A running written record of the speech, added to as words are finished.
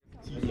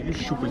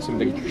и щупальцами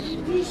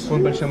такие.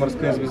 Вон большая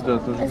морская звезда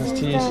тоже на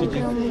стене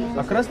сидит.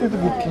 А красные это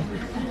губки.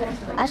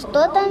 А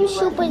что там с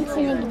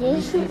щупальцами?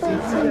 Где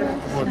щупальцы?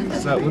 Вот,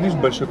 вон видишь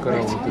большой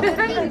коралл.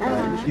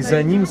 И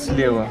за ним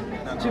слева.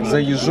 За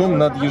ежом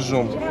над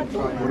ежом.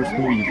 Просто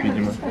не видит,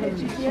 видимо.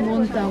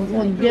 Вон там,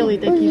 вон белые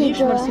такие, видишь,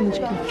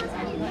 ворсиночки?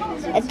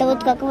 Это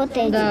вот как вот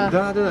эти.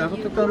 Да,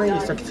 вот это она и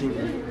есть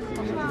активная.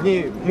 В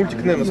ней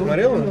мультик Немо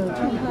смотрела.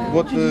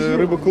 Вот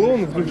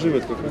рыба-клоун в них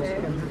живет как раз.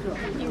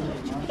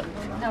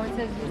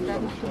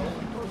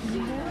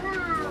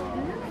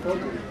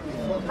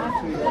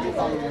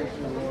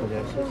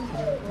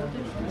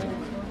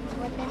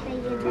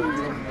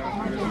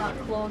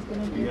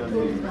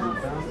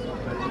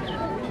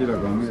 Kira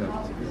comida.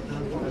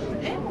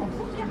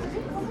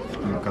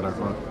 Una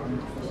caracol.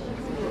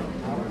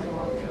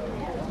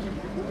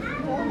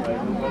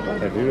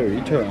 Terrible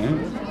bicho, ¿eh?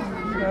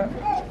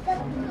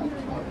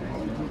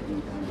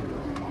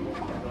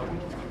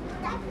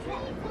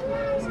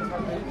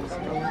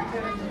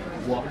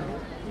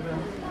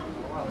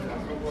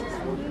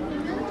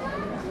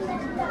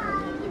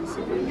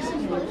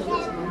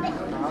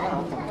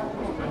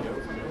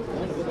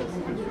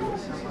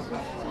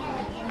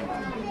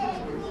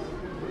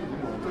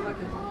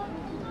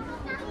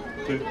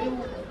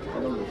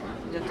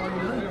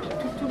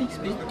 Tout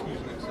l'explique.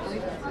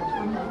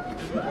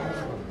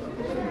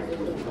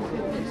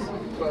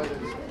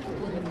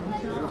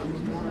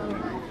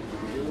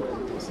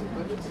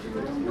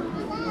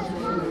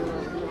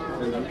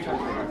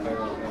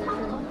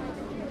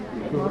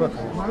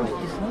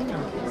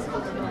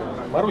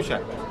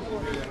 Маруся.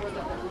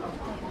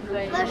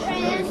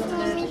 Ваши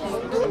снимите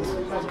тут,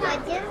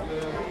 один.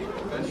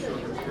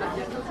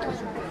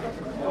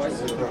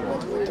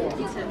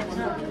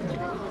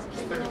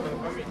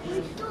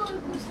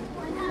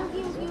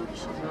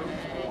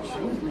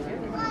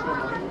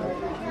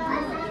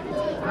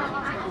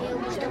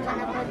 Чтобы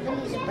она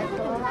поближе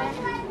подала.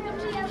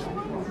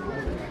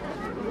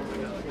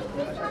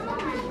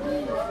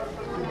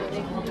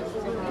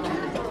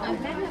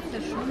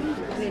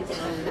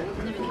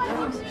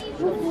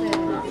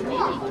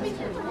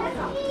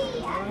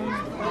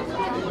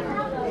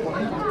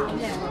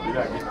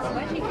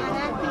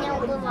 Она от меня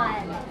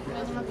убывает.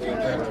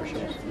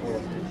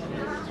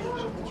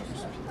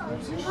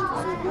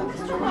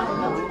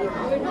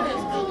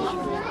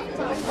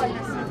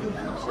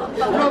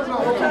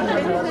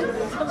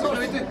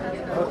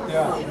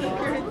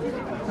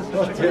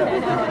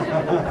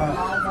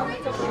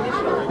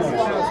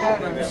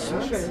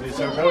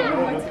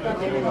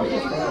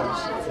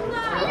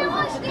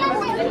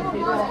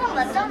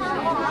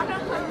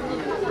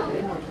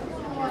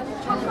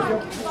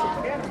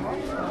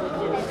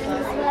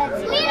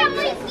 Mira,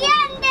 muy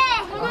grande.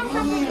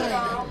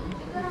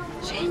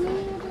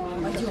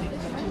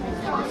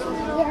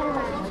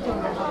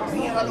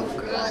 Mira lo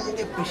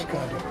grande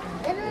pescado.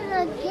 Era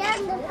lo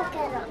grande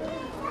pescado.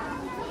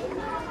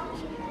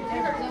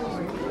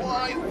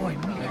 Ay,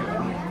 mira.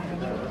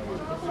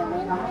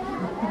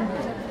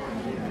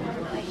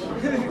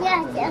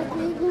 Ya,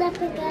 una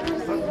pescado.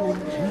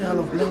 Mira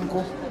lo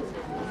blanco.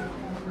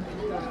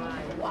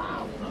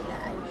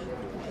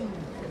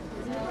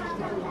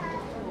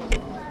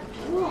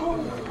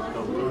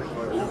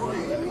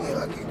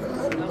 Mira qué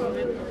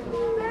grande.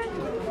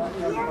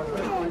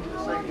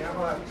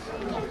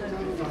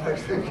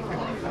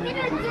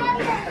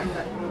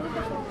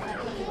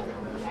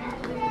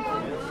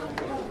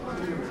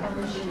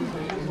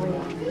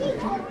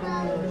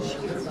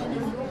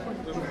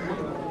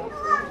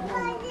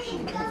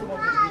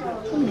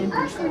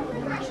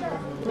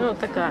 Ну,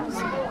 такая.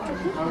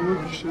 А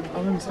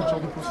вы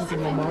сначала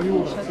допустительно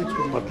Марио.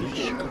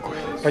 Отлично какой.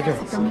 Пойдем.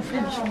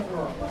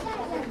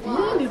 Oui,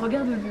 mais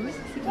regarde-le,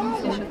 c'est comme une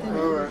flèche à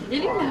terre. Et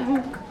lui,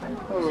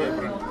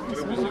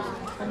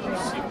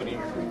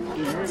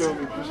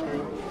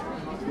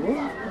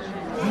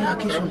 Mira,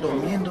 aquí son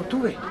durmiendo,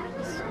 tú ves.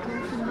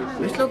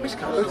 ¿Ves los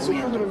pescados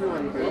durmiendo?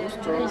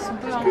 ils sont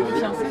pas en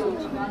confiance.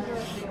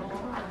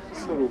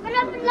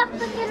 La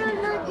pescado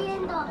no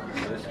entiendo.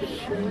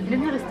 Il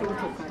aime bien rester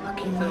autour.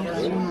 Aquí mira,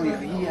 hay uno y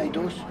ahí hay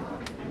dos.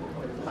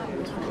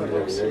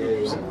 Ouais, c'est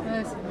vrai,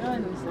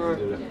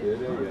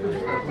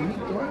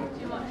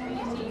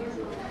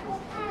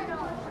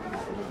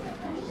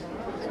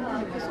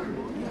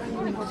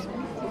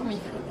 mais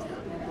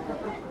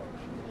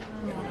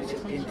Una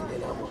serpiente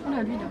del agua.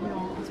 voilà, lui, il arrive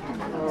en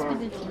speed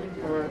dating.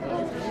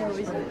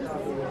 Oui, c'est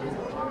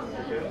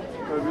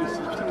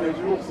Putain, il y a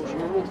du lourd, faut que je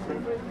me montre.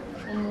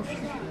 on m'en fout.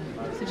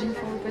 C'est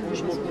Jennifer Lopez de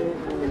chanson.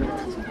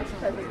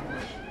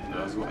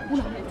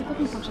 Oula, t'es pas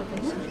content de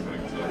châtaigner?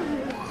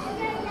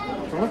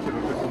 C'est moi qui ai pas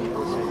connu.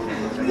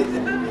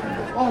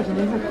 Oh, j'en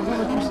ai vu un peu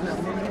plus.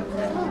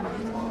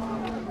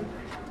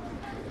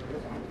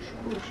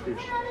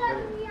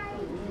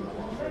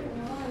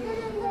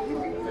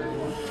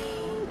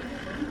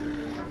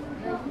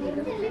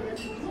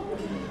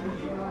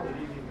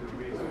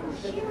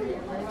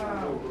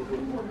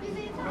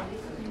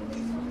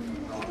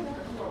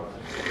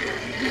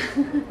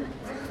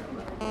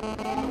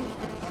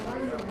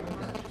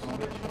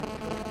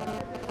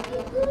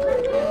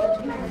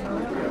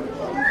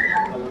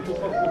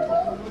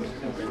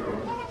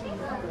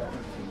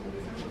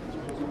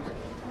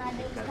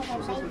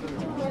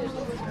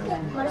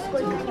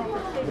 Морской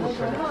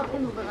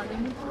корабль.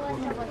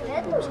 Вот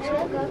это уже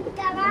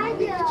как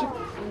радио.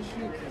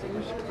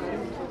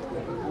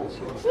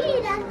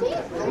 Мира, ты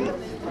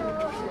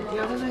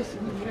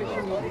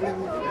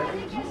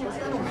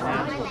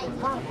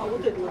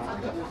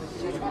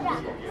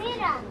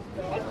Мира,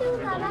 это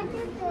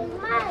указатель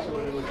знаешь.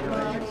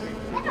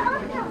 Это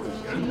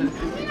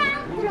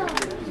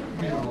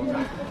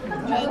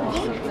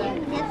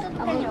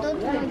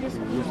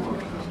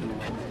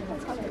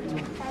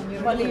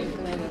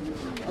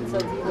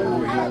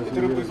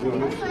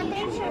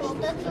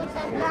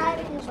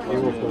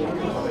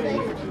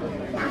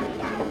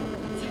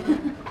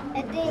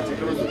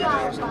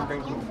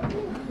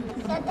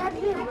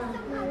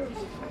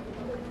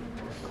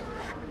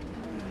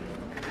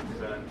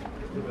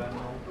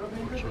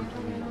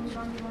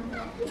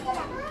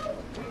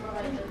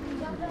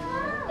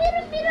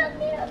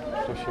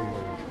Совсем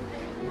маленький.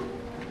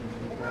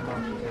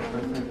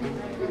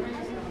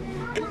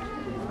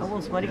 А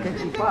вон, смотри,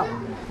 какие пап.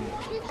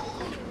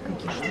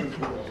 Какие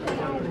штуки.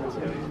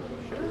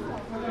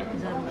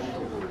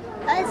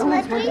 А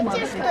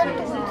смотрите, что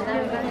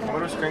тут.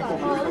 Марусь,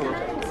 коньков увидела?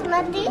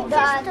 Смотрите,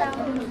 что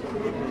тут.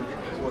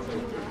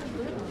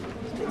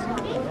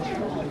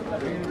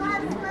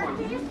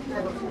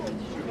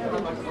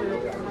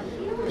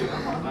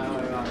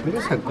 Mira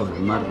esa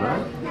colmar, ¿verdad?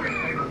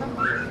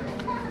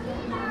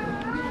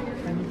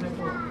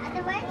 А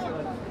давайте.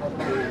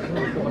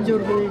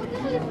 Дергает.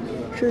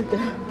 Что это?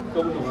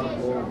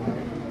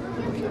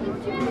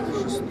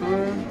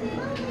 Шестое.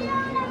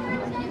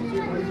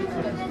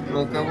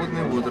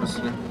 Мелководные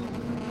водоросли.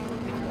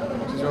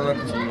 Все на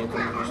активнее.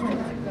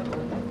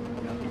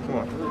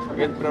 О,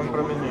 это прям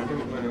про меня.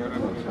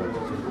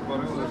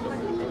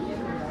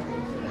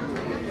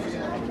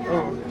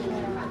 О.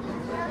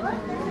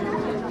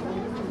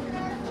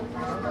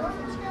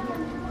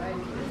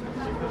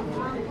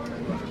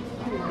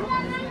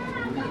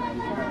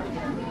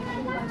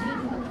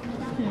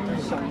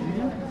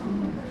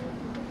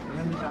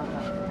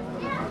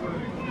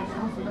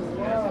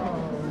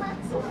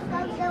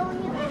 Когда у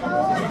них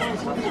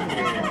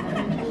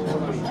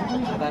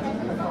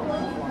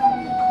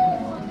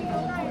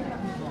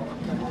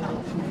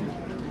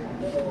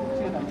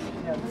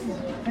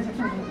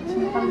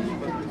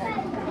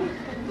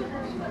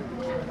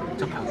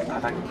저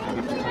바닥에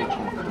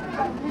붙어있고 막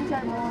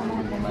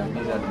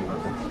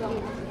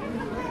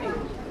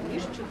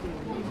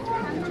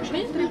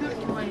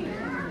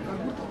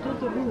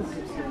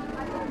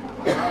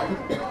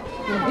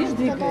Видишь,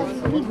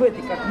 двигается. Вот в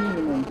этой как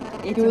минимум.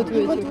 Эти вот в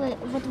этих.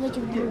 вот в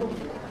этих двух.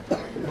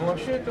 Ну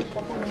вообще это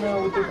похоже на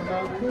вот это на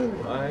акул,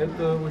 а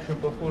это очень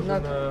похоже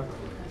на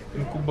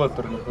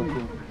инкубаторных акул.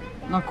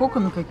 На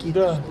коконы какие-то?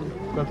 Да,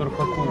 в которых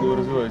акулы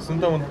развиваются.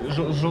 Ну там вот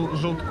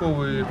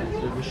желтковый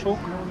мешок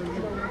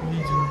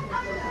виден.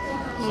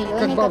 Зеленый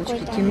Как бабочки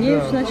какой-то.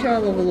 темнеют Да.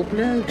 сначала,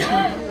 вылупляются.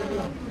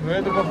 Но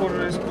это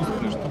похоже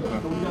искусственная штука.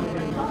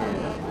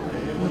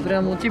 Ну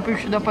прям вот типа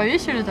их сюда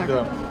повесили так?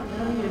 Да.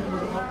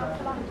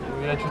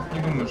 Я что-то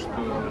не думаю, что...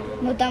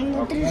 Ну там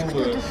внутри же акулы-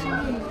 кто-то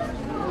шумит.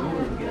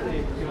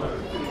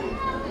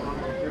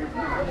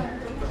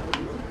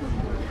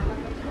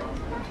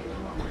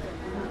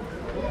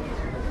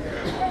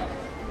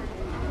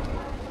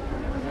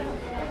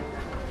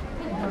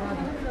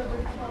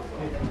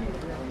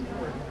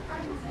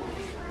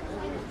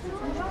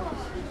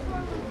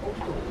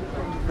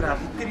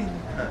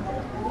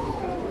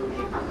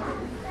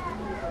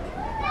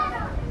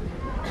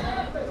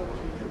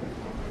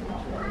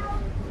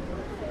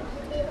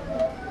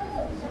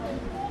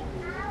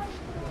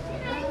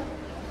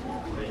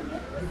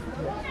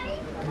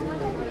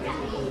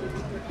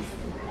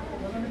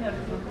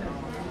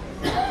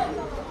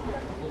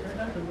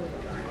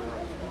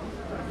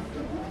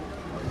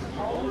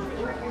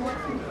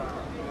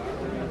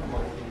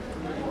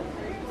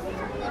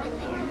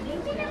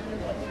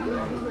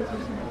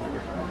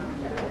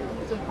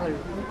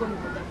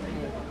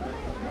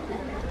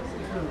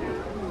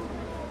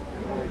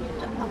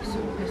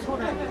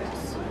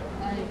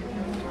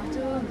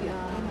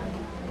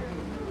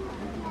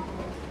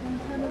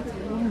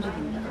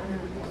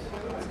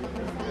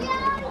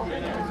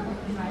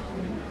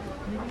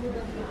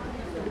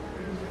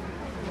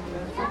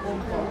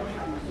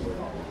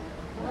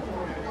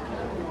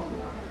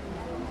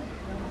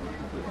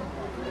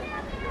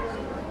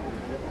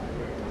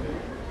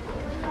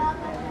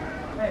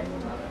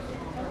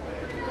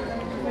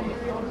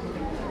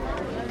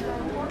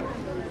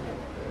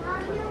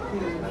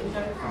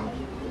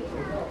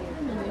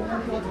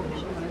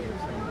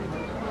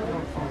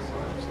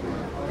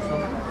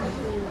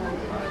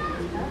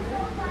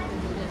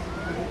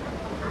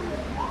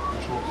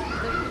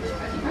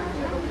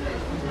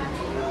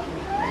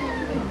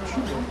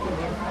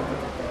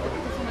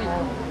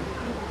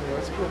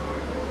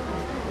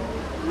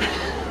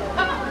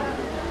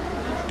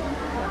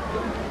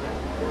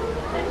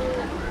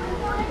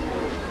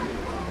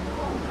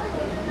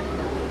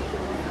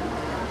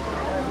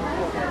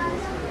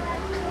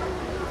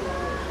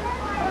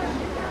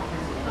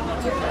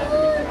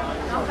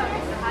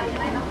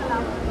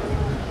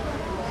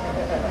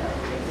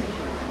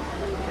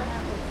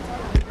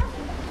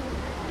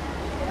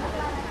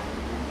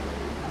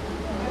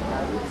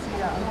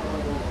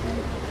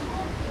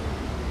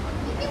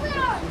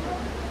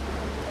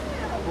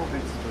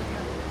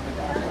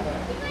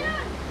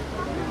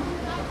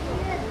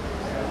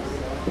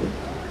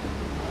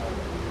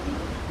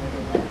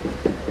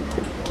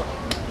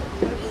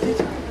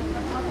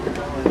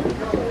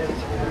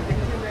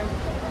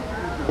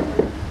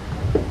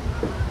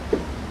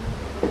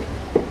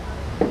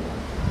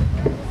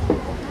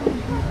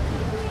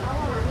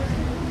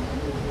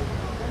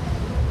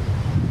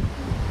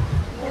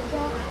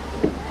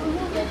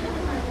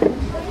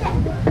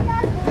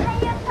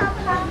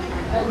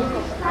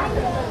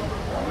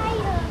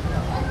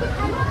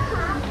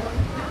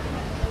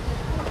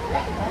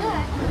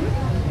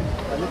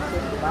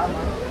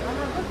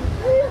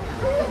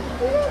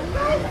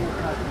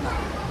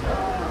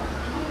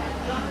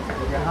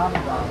 Und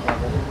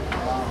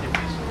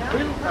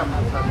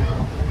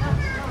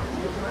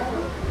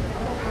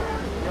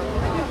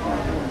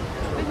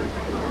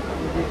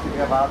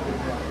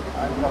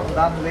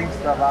dann links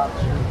der Wart.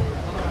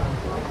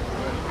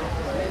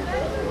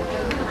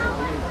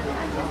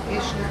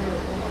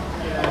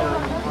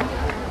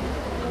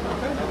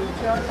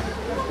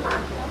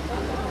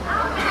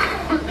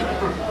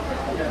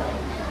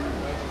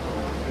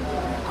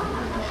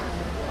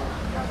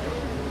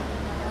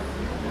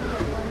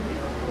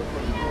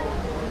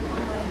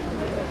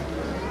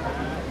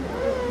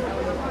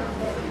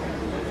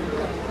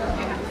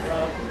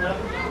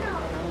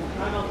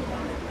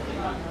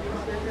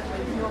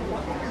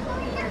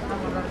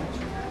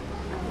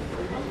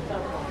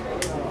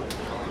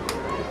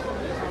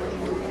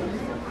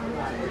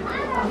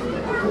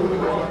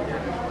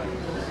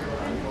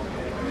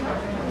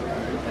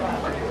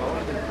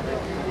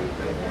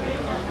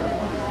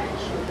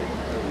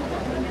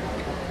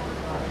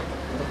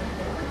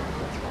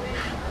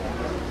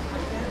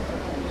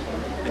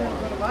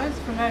 Wer weiß,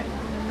 vielleicht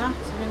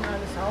nachts, wenn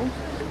alles auf.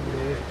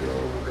 Nee, ich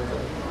glaube gar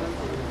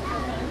nicht.